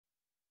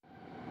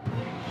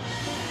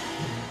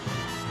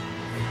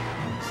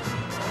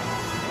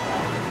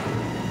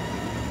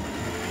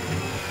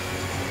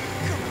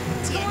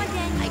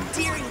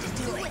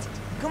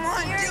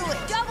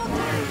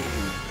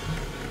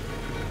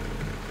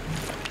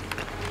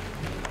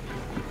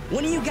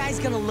When are you guys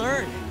gonna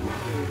learn?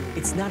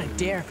 It's not a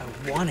dare if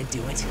I want to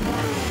do it.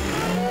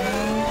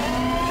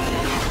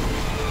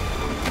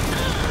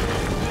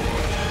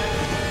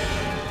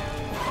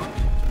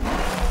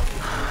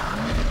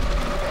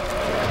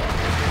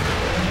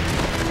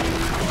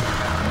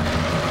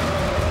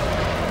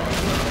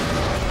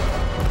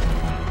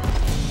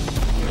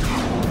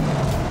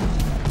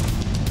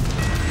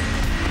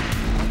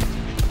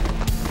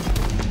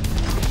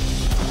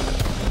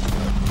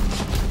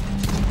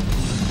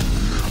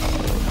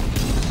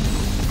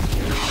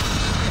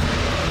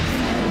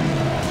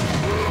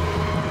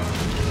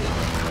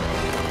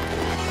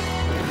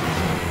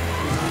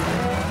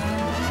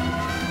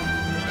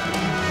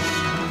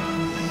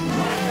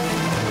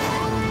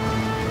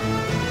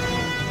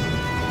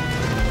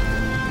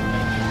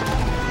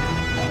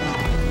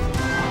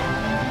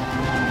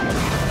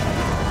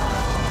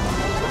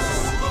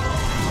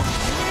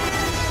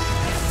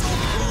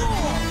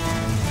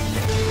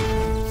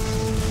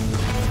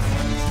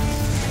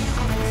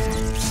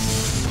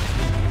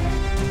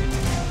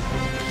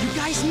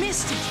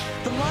 Missed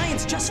it! The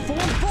Lions just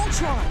formed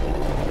Voltron!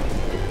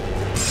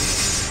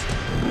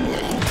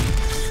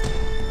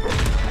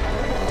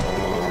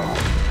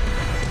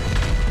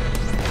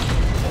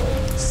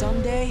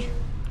 Someday,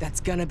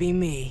 that's gonna be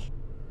me.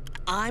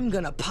 I'm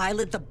gonna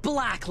pilot the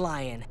Black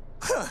Lion.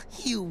 Huh,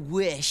 you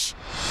wish.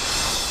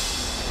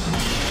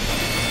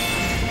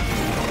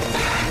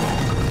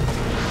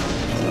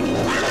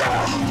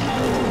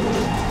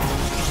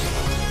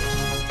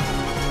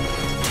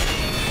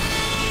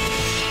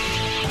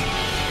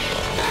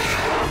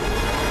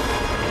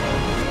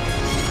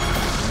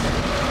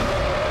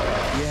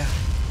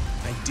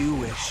 Do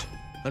wish.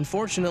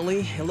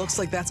 Unfortunately, it looks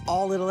like that's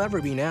all it'll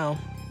ever be now.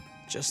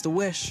 Just a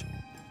wish.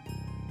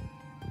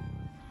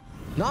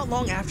 Not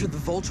long after the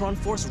Voltron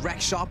Force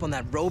wrecked shop on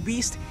that row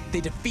beast,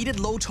 they defeated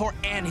Lotor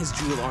and his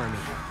Jewel army.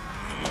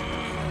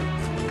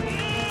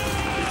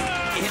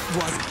 It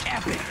was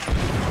epic.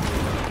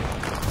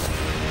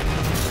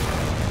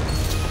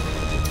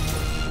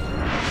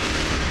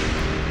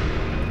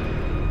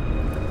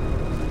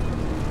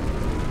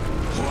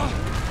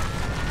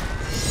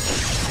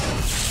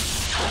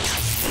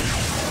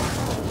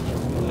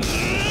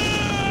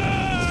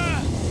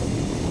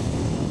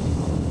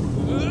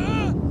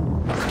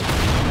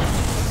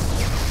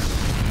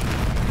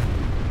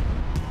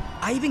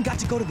 I even got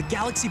to go to the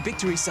Galaxy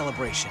Victory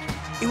Celebration.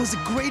 It was the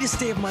greatest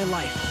day of my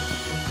life.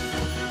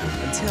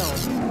 Until...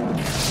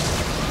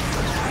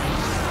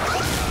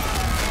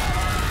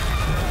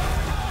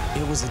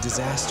 it was a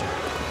disaster.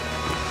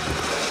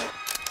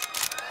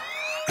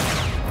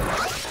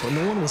 But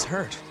no one was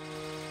hurt.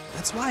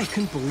 That's why I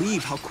couldn't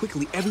believe how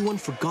quickly everyone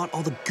forgot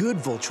all the good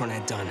Voltron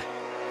had done.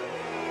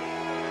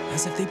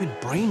 As if they'd been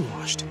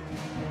brainwashed.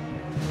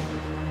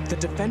 The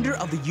Defender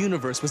of the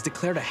Universe was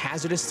declared a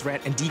hazardous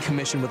threat and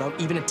decommissioned without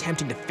even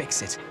attempting to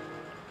fix it.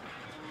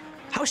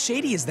 How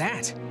shady is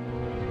that?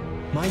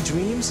 My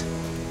dreams?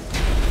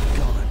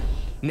 Gone.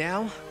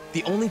 Now,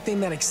 the only thing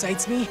that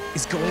excites me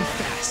is going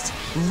fast.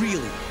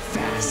 Really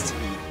fast.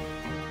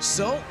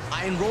 So,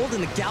 I enrolled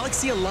in the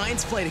Galaxy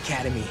Alliance Flight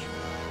Academy,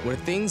 where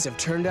things have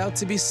turned out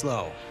to be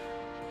slow.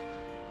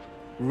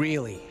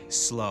 Really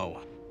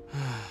slow.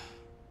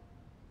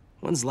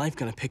 When's life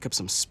gonna pick up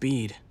some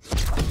speed?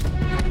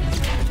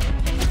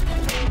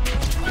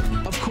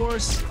 Of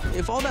course,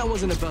 if all that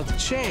wasn't about to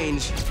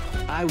change,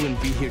 I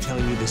wouldn't be here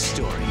telling you this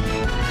story.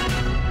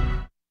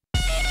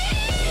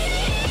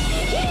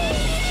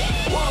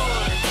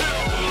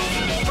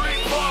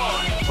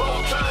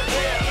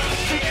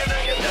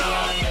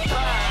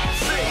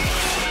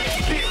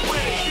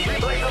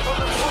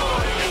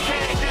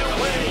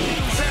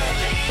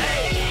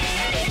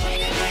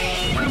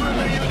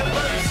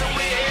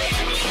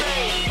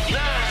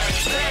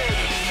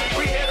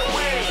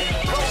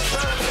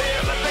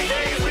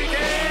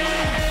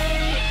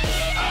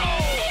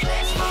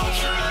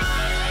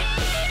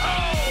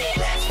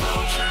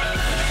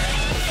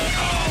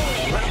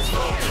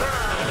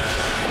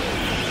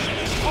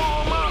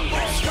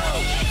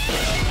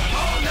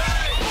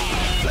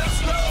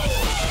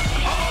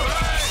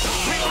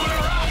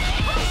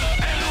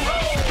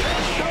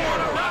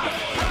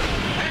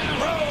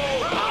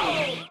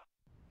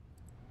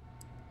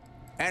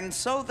 And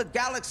so the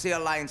Galaxy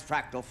Alliance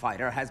Fractal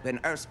Fighter has been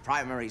Earth's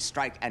primary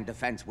strike and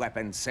defense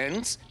weapon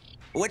since...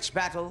 which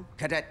battle,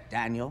 Cadet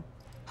Daniel?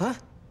 Huh?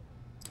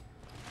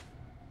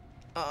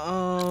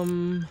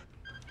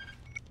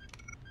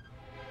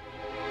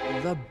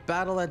 The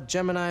battle at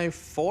Gemini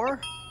 4?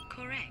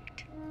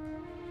 Correct.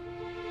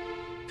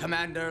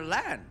 Commander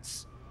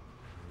Lance.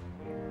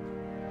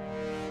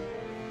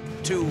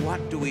 To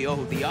what do we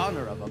owe the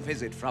honor of a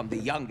visit from the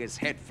youngest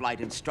head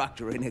flight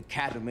instructor in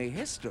Academy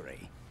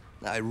history?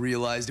 I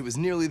realized it was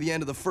nearly the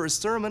end of the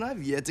first term, and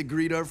I've yet to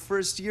greet our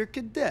first-year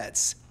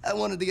cadets. I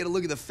wanted to get a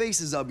look at the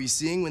faces I'll be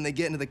seeing when they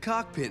get into the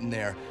cockpit in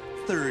their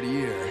third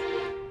year.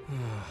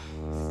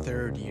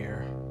 Third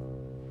year.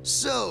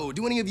 So,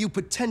 do any of you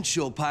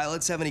potential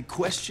pilots have any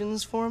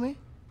questions for me?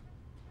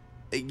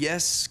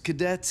 Yes,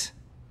 Cadet?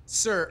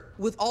 Sir,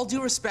 with all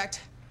due respect,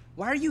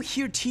 Why are you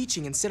here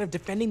teaching instead of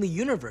defending the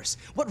universe?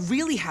 What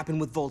really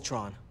happened with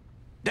Voltron?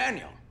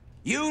 Daniel,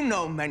 you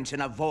know mention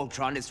of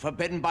Voltron is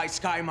forbidden by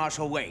Sky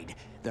Marshal Wade.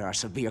 There are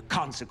severe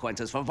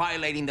consequences for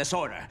violating this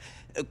order.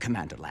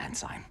 Commander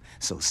Lance, I'm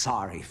so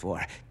sorry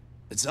for...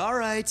 It's all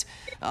right.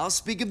 I'll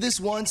speak of this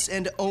once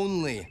and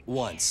only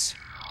once.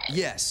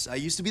 Yes, I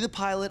used to be the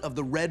pilot of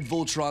the Red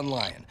Voltron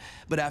Lion,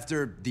 but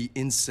after the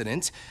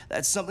incident,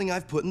 that's something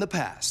I've put in the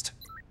past.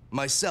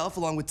 Myself,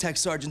 along with Tech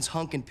Sergeants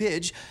Hunk and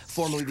Pidge,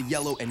 formerly the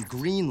Yellow and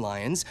Green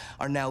Lions,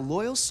 are now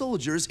loyal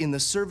soldiers in the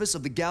service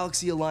of the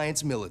Galaxy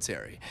Alliance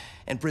military.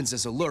 And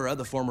Princess Allura,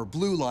 the former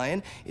Blue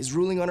Lion, is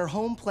ruling on her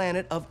home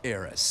planet of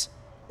Eris.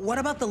 What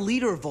about the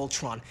leader of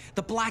Voltron,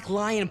 the Black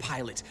Lion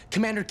pilot,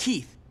 Commander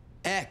Keith?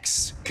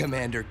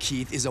 Ex-Commander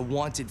Keith is a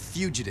wanted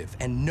fugitive,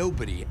 and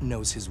nobody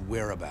knows his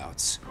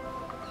whereabouts.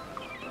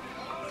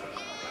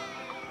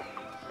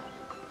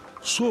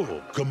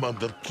 So,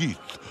 Commander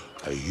Keith,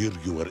 I hear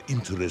you are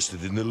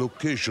interested in the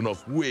location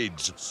of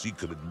Wade's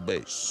secret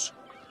base.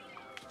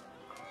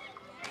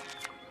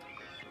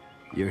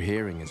 Your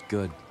hearing is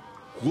good.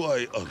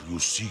 Why are you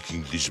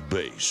seeking this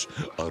base?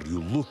 Are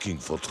you looking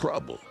for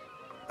trouble?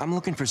 I'm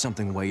looking for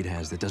something Wade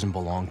has that doesn't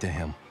belong to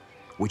him,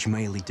 which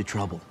may lead to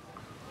trouble.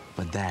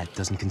 But that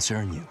doesn't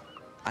concern you.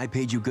 I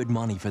paid you good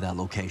money for that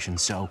location,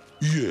 so...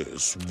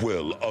 Yes,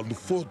 well,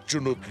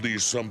 unfortunately,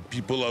 some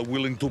people are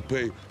willing to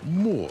pay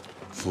more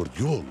for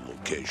your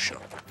location.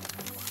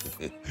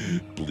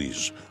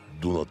 Please,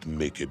 do not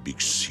make a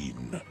big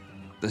scene.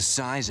 The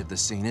size of the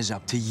scene is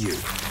up to you.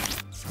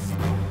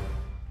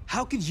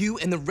 How could you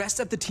and the rest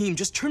of the team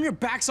just turn your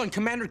backs on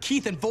Commander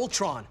Keith and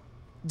Voltron?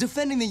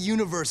 Defending the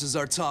universe is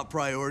our top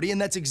priority,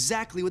 and that's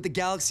exactly what the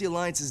Galaxy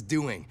Alliance is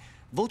doing.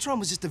 Voltron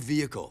was just a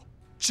vehicle.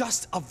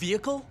 Just a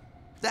vehicle?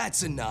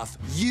 That's enough.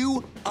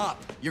 You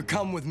up. You're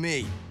coming with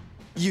me.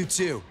 You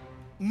too.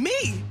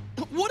 Me?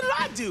 What did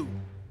I do?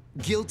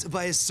 Guilt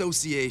by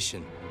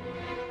association.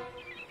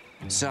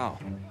 So,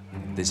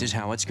 this is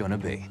how it's gonna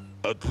be.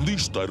 At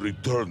least I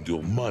returned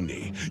your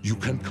money. You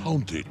can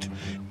count it.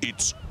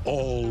 It's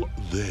all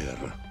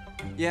there.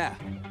 Yeah,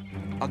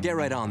 I'll get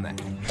right on that.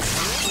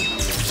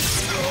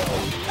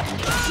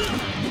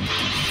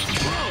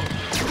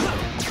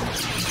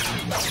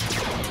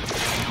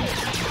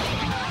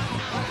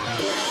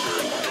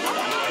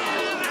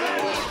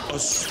 A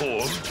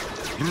sword?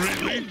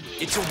 Really?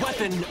 It's a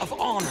weapon of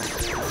honor.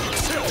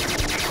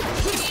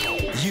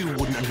 You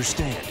wouldn't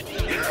understand.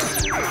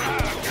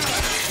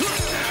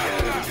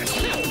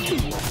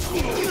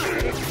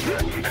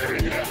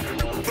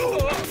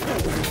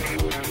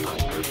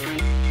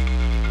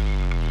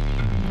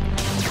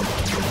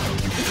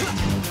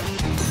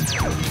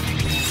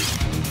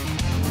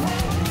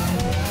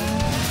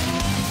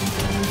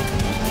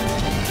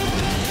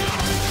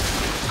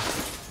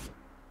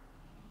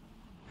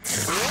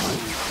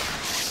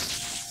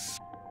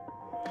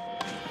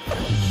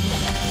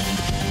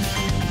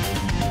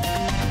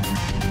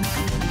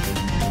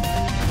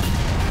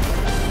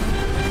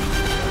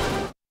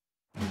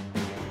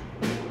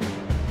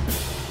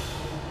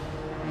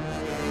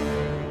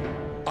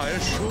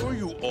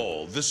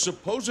 The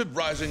supposed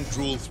rising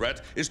Drool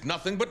threat is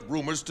nothing but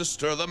rumors to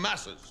stir the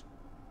masses.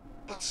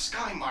 But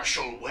Sky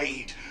Marshal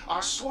Wade,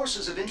 our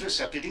sources have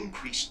intercepted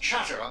increased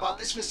chatter about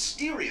this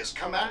mysterious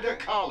Commander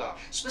Galra,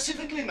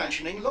 specifically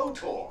mentioning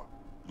Lotor.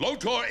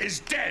 Lotor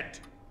is dead!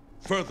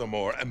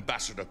 Furthermore,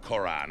 Ambassador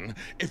Koran,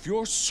 if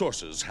your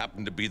sources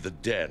happen to be the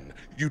Den,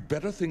 you'd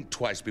better think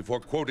twice before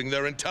quoting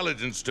their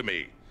intelligence to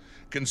me,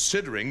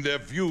 considering they're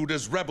viewed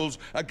as rebels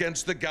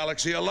against the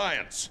Galaxy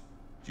Alliance.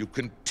 You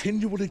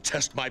continually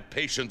test my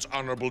patience,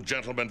 honorable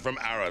gentleman from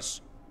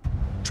Aris.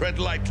 Tread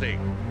lightly.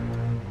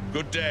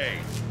 Good day.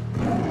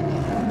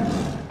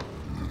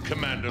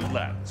 Commander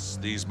Lance,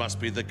 these must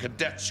be the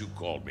cadets you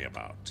called me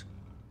about.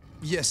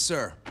 Yes,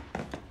 sir.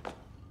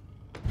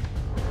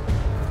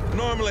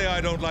 Normally, I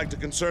don't like to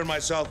concern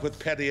myself with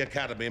petty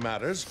academy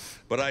matters,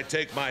 but I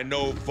take my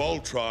no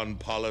Voltron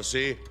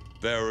policy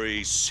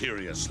very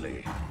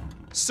seriously.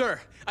 Sir,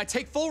 I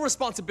take full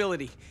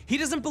responsibility. He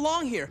doesn't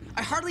belong here.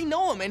 I hardly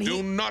know him, and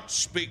Do not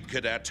speak,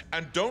 cadet,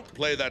 and don't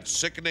play that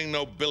sickening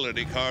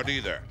nobility card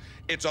either.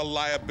 It's a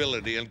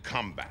liability in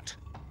combat.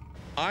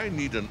 I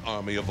need an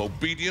army of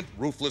obedient,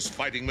 ruthless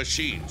fighting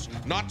machines,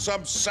 not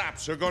some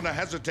saps who are going to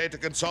hesitate to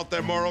consult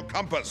their moral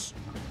compass.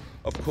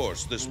 Of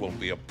course, this won't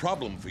be a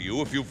problem for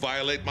you if you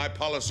violate my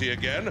policy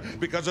again,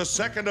 because a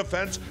second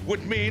offense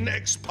would mean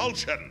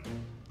expulsion.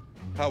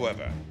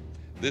 However,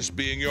 this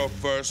being your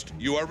first,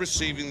 you are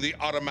receiving the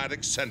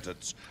automatic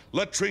sentence,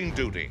 latrine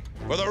duty,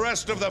 for the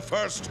rest of the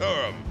first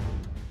term.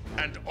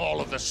 And all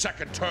of the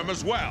second term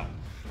as well.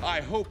 I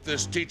hope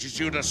this teaches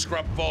you to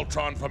scrub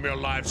Voltron from your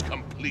lives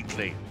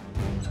completely.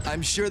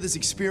 I'm sure this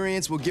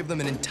experience will give them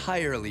an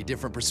entirely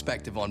different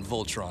perspective on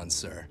Voltron,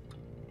 sir.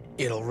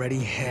 it already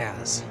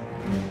has.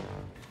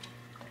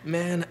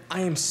 Man,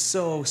 I am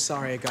so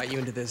sorry I got you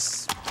into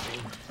this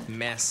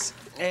mess.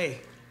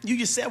 Hey, you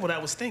just said what I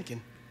was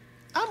thinking.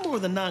 I'm more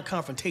the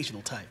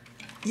non-confrontational type.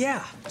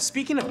 Yeah,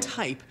 speaking of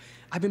type,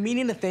 I've been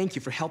meaning to thank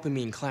you for helping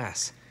me in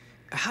class.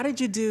 How did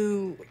you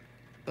do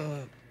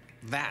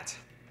That.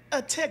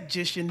 A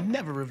technician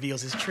never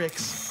reveals his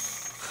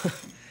tricks.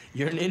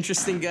 You're an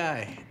interesting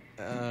guy.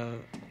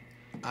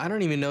 I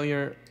don't even know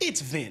your...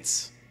 It's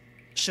Vince.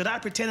 Should I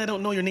pretend I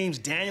don't know your name's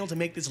Daniel to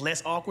make this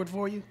less awkward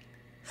for you?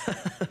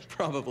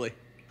 Probably.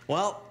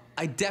 Well,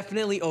 I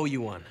definitely owe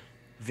you one,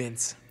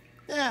 Vince.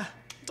 Yeah,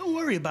 don't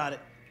worry about it.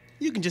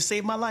 You can just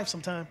save my life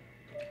sometime.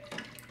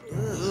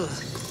 Ugh.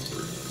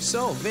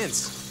 So,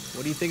 Vince,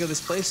 what do you think of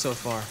this place so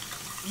far?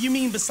 You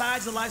mean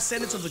besides the life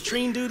sentence of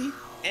latrine duty?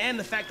 And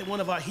the fact that one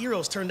of our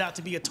heroes turned out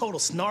to be a total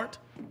snart?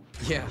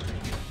 Yeah.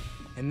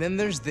 And then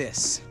there's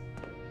this.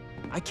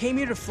 I came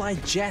here to fly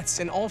jets,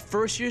 and all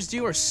first years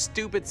do are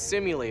stupid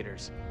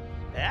simulators.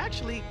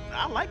 Actually,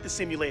 I like the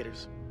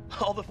simulators.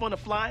 All the fun of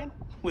flying,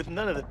 with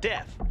none of the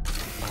death.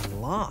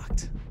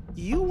 Unlocked.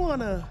 You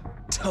wanna...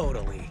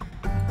 Totally.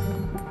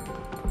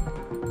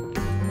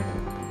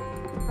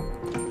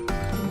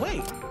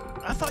 Wait,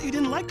 I thought you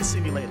didn't like the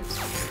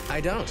simulators.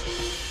 I don't.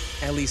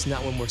 At least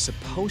not when we're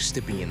supposed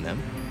to be in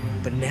them.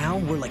 But now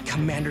we're like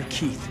Commander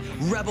Keith,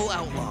 rebel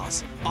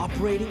outlaws,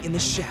 operating in the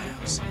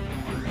shadows.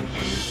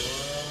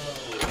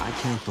 I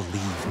can't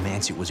believe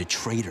Mansett was a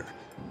traitor.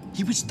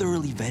 He was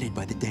thoroughly vetted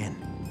by the Den.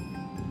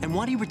 And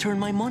why'd he return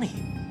my money?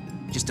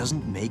 Just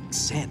doesn't make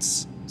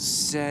sense.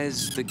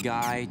 Says the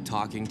guy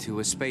talking to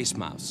a space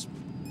mouse.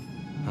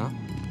 Huh?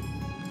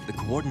 The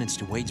coordinates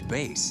to Wade's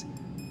base.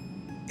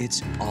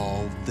 It's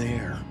all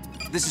there.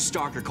 This is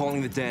Stalker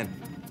calling the Den.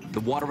 The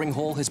watering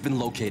hole has been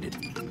located.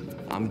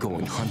 I'm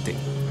going hunting.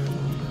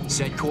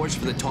 Set course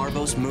for the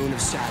Tarbos moon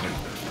of Saturn.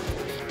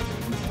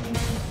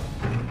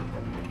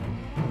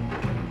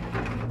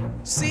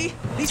 See?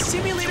 These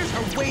simulators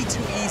are way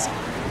too easy.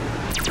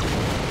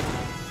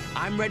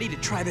 I'm ready to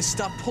try this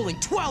stuff pulling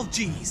 12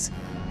 Gs.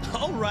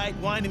 All right,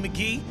 Whiny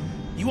McGee.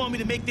 You want me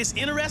to make this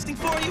interesting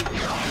for you?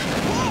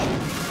 Whoa!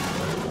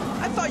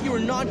 I thought you were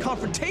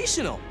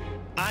non-confrontational.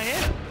 I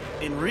am,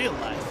 in real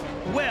life.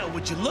 Well,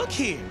 would you look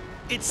here?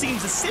 It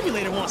seems the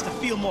simulator wants to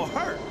feel more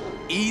hurt.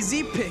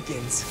 Easy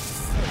pickings.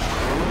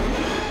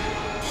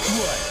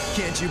 What?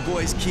 Can't you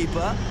boys keep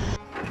up?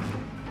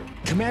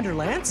 Commander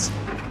Lance?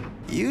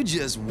 You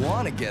just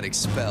want to get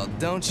expelled,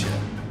 don't you?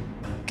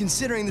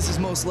 Considering this is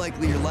most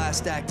likely your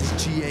last act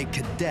as GA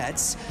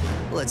cadets,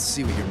 let's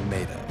see what you're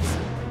made of.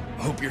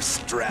 Hope your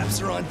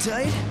straps are on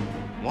tight?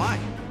 Why?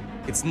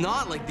 It's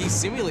not like these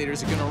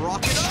simulators are gonna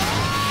rock it up.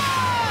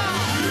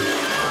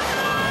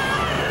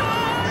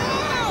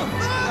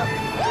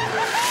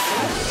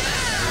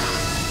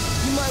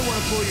 You might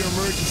want to pull your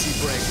emergency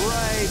brake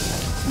right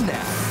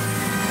now.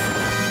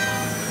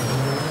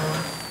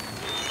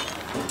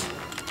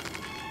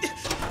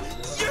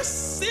 Your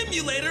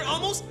simulator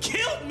almost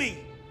killed me!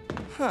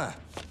 Huh.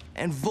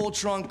 And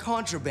Voltron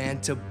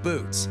contraband to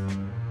boot.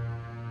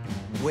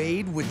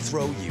 Wade would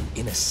throw you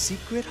in a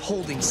secret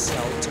holding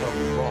cell to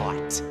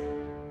rot.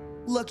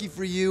 Lucky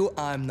for you,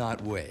 I'm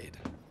not Wade.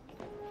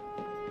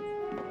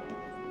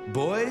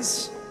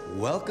 Boys,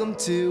 welcome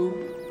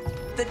to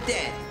The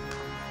Den.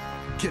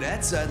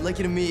 Cadets, I'd like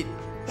you to meet...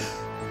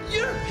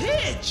 You're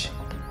Pidge!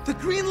 The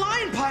Green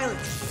Lion pilot!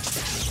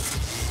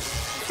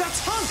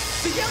 That's Hunk,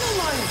 the Yellow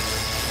Lion!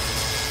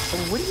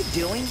 What are you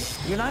doing?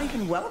 You're not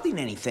even welding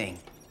anything.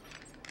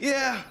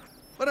 Yeah,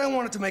 but I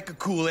wanted to make a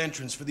cool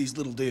entrance for these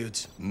little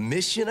dudes.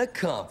 Mission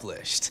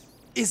accomplished.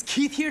 Is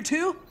Keith here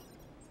too?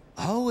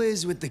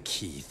 Always with the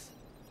Keith.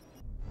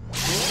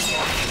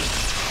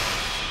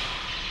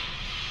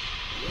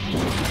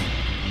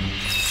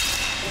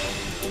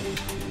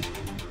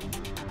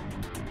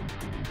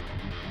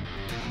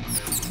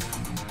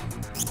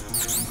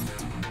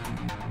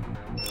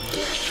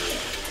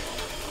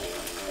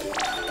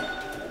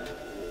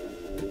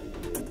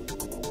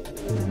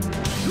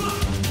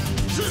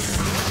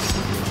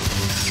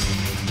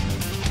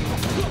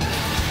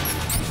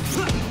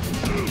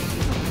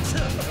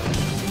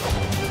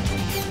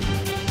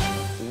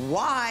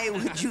 Why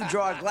would you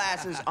draw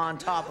glasses on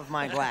top of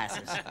my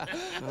glasses?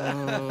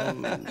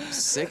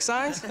 6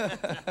 eyes?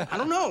 I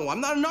don't know.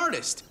 I'm not an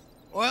artist.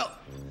 Well,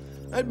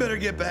 I'd better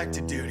get back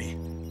to duty.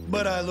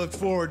 But I look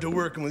forward to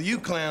working with you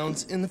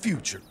clowns in the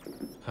future.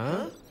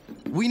 Huh?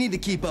 We need to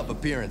keep up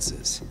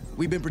appearances.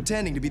 We've been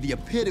pretending to be the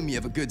epitome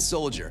of a good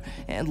soldier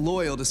and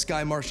loyal to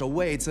Sky Marshal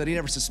Wade so that he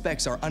never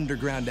suspects our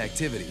underground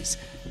activities.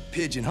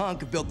 Pidge and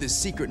Hunk have built this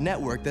secret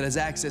network that has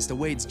access to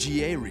Wade's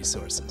GA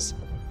resources.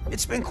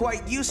 It's been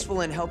quite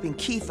useful in helping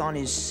Keith on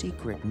his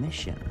secret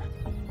mission.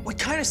 What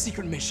kind of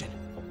secret mission?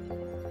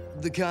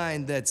 The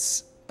kind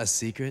that's a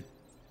secret.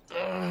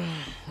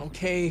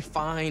 Okay,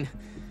 fine.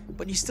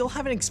 But you still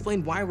haven't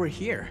explained why we're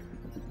here.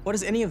 What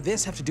does any of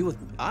this have to do with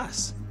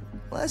us?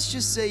 Let's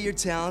just say your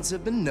talents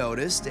have been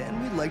noticed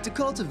and we'd like to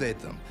cultivate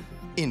them.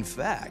 In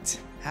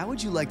fact, how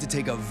would you like to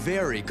take a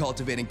very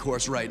cultivating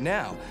course right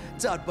now,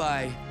 taught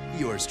by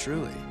yours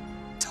truly?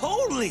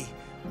 Totally!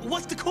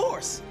 What's the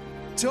course?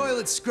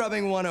 Toilet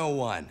Scrubbing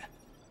 101.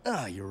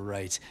 Ah, you're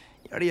right.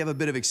 You already have a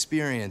bit of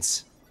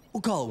experience.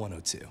 We'll call it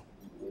 102.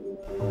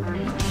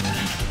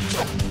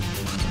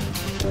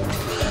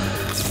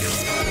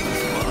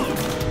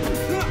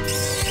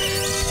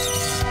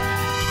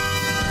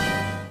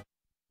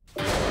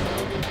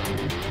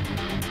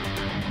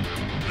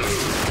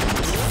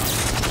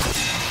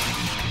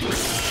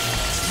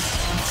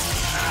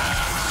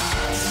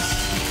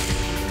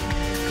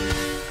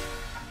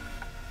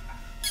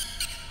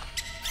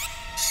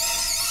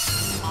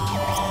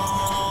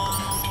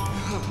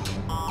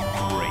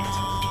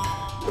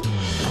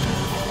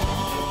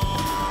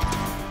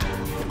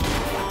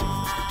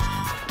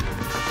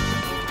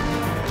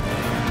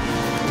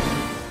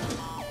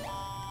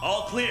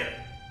 clear.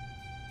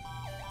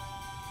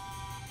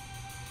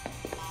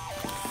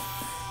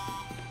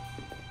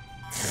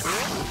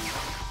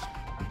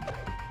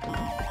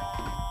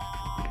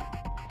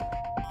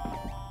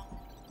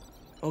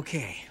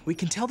 Okay, we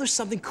can tell there's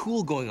something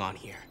cool going on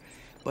here.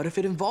 But if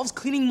it involves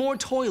cleaning more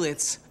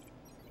toilets...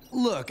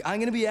 Look, I'm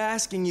gonna be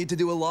asking you to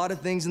do a lot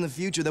of things in the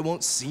future that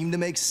won't seem to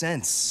make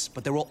sense,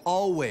 but there will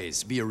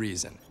always be a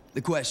reason.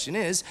 The question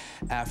is,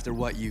 after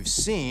what you've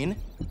seen,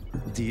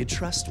 do you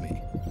trust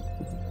me?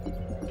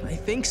 I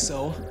think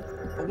so.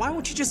 But why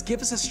won't you just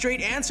give us a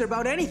straight answer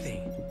about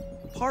anything?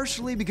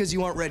 Partially because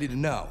you aren't ready to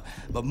know,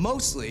 but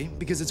mostly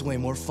because it's way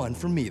more fun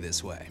for me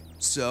this way.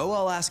 So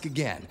I'll ask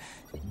again,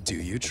 do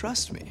you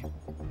trust me?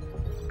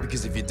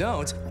 Because if you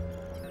don't,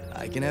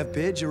 I can have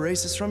Pidge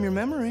erase this from your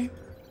memory.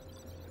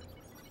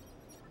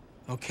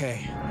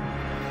 Okay.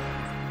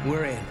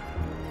 We're in.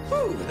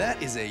 Whew,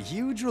 that is a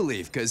huge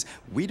relief, because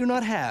we do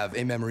not have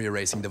a memory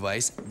erasing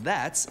device.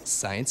 That's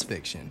science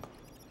fiction.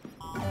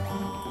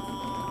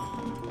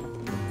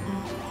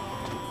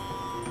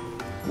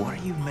 What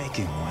are you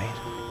making, Wade?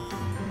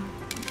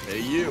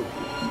 Hey, you.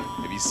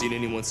 Have you seen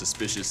anyone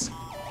suspicious?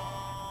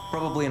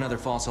 Probably another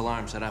false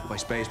alarm set off by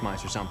space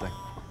mice or something.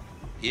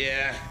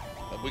 Yeah,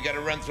 but we gotta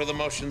run through the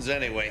motions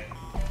anyway.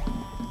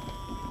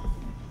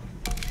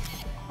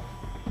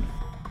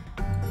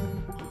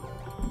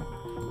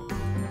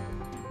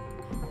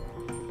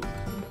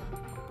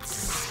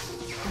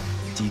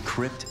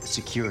 Decrypt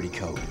security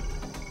code.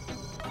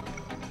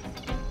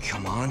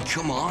 Come on,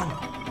 come on.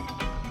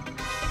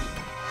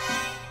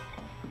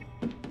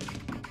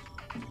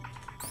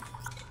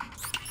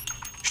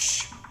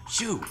 Shh,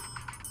 shoo.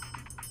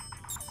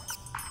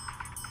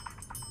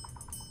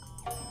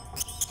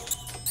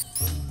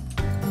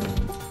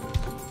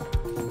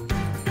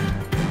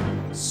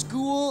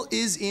 School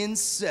is in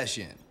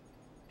session.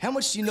 How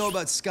much do you know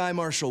about Sky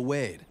Marshal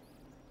Wade?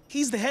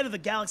 He's the head of the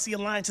Galaxy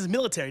Alliance's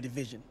military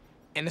division.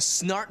 And a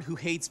snart who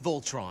hates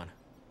Voltron.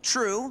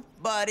 True,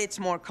 but it's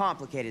more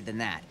complicated than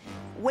that.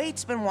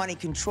 Wade's been wanting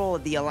control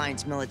of the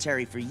Alliance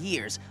military for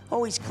years,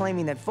 always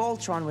claiming that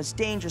Voltron was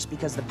dangerous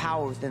because the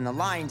power within the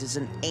Alliance is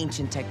an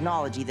ancient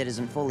technology that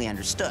isn't fully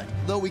understood.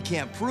 Though we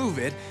can't prove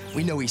it,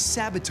 we know he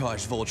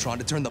sabotaged Voltron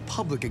to turn the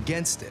public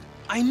against it.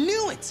 I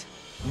knew it!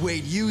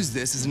 Wade used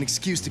this as an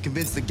excuse to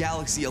convince the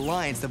Galaxy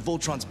Alliance that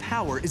Voltron's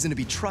power isn't to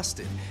be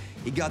trusted.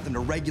 He got them to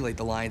regulate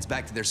the Alliance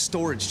back to their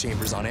storage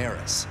chambers on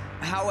Eris.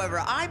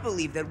 However, I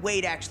believe that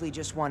Wade actually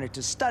just wanted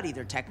to study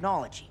their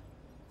technology.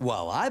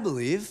 While I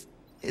believe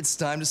it's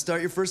time to start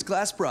your first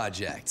class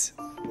project.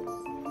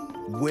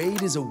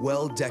 Wade is a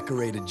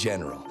well-decorated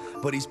general,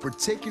 but he's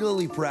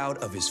particularly proud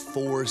of his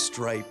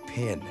 4-stripe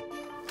pin.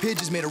 Pidge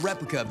has made a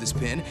replica of this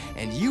pin,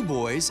 and you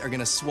boys are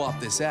gonna swap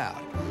this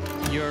out.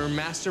 Your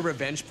master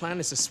revenge plan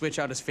is to switch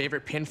out his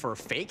favorite pin for a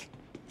fake?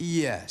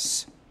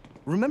 Yes.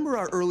 Remember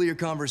our earlier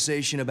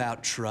conversation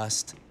about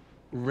trust?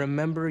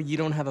 Remember you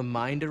don't have a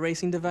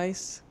mind-erasing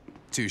device?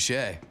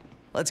 Touché.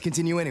 Let's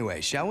continue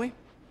anyway, shall we?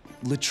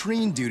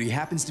 Latrine duty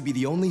happens to be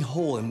the only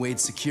hole in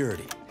Wade's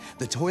security.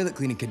 The toilet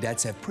cleaning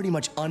cadets have pretty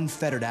much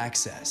unfettered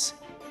access.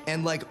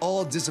 And like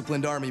all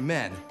disciplined Army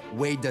men,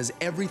 Wade does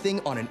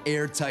everything on an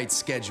airtight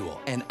schedule.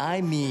 And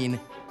I mean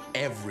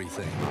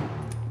everything.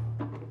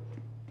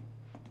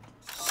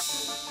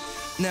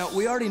 Now,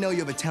 we already know you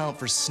have a talent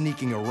for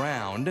sneaking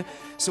around,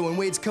 so when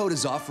Wade's code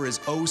is off for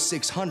his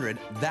 0600,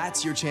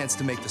 that's your chance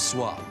to make the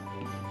swap.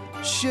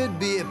 Should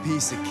be a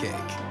piece of cake.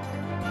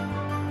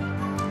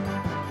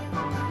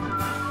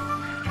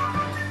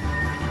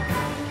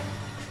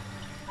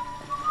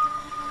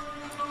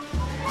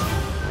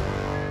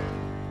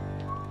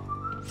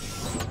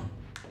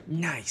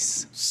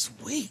 Nice.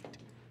 Sweet.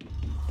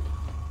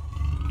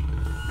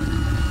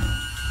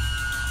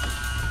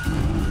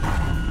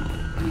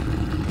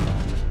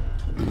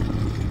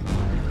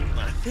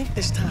 I think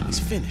this time he's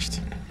finished.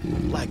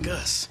 Like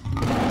us.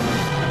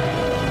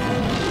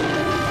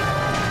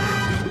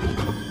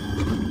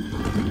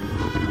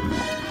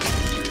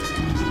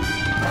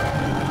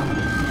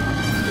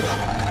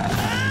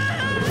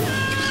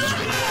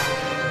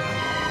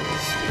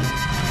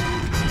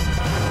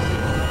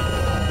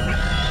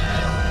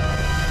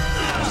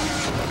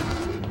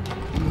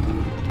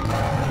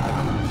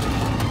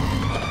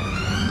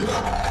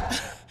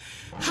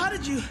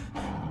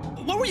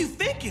 What were you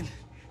thinking?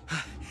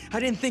 I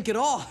didn't think at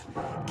all.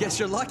 Guess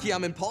you're lucky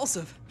I'm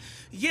impulsive.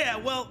 Yeah,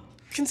 well,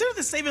 consider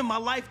the saving my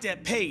life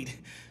debt paid.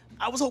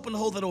 I was hoping to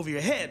hold that over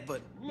your head,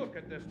 but... Look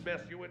at this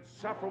mess, you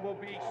insufferable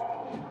beast.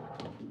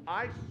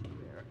 I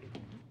swear, if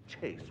you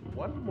chase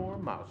one more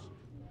mouse...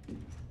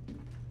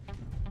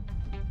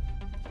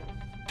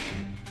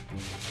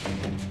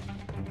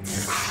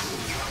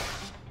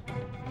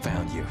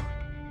 Found you.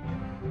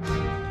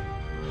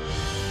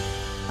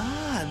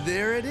 Ah,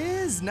 there it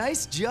is.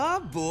 Nice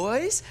job,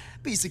 boys.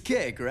 Piece of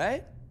cake,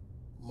 right?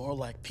 More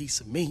like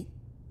piece of meat.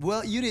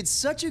 Well, you did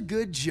such a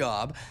good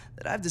job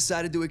that I've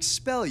decided to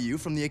expel you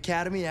from the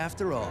academy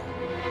after all.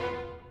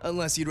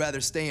 Unless you'd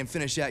rather stay and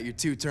finish out your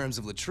 2 terms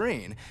of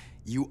latrine,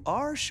 you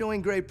are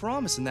showing great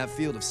promise in that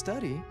field of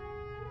study.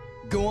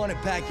 Go on and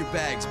pack your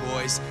bags,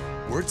 boys.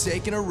 We're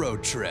taking a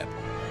road trip.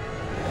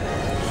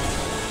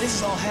 This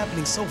is all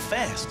happening so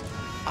fast.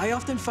 I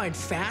often find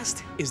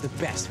fast is the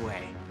best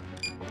way.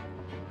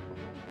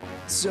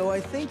 So I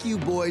think you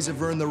boys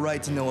have earned the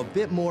right to know a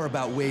bit more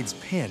about Wade's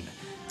pin.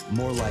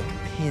 More like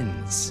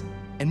pins.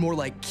 And more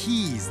like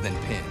keys than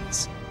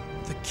pins.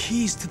 The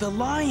keys to the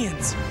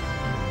lions!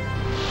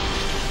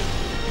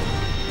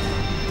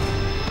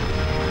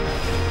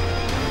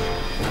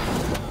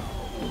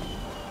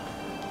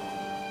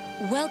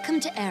 Welcome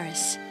to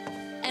Eris,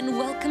 and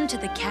welcome to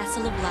the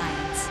Castle of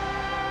Lions.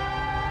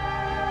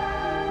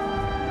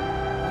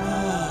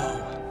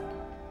 Whoa!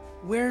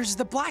 Where's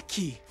the black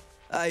key?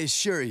 I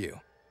assure you,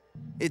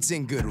 it's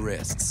in good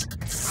wrists.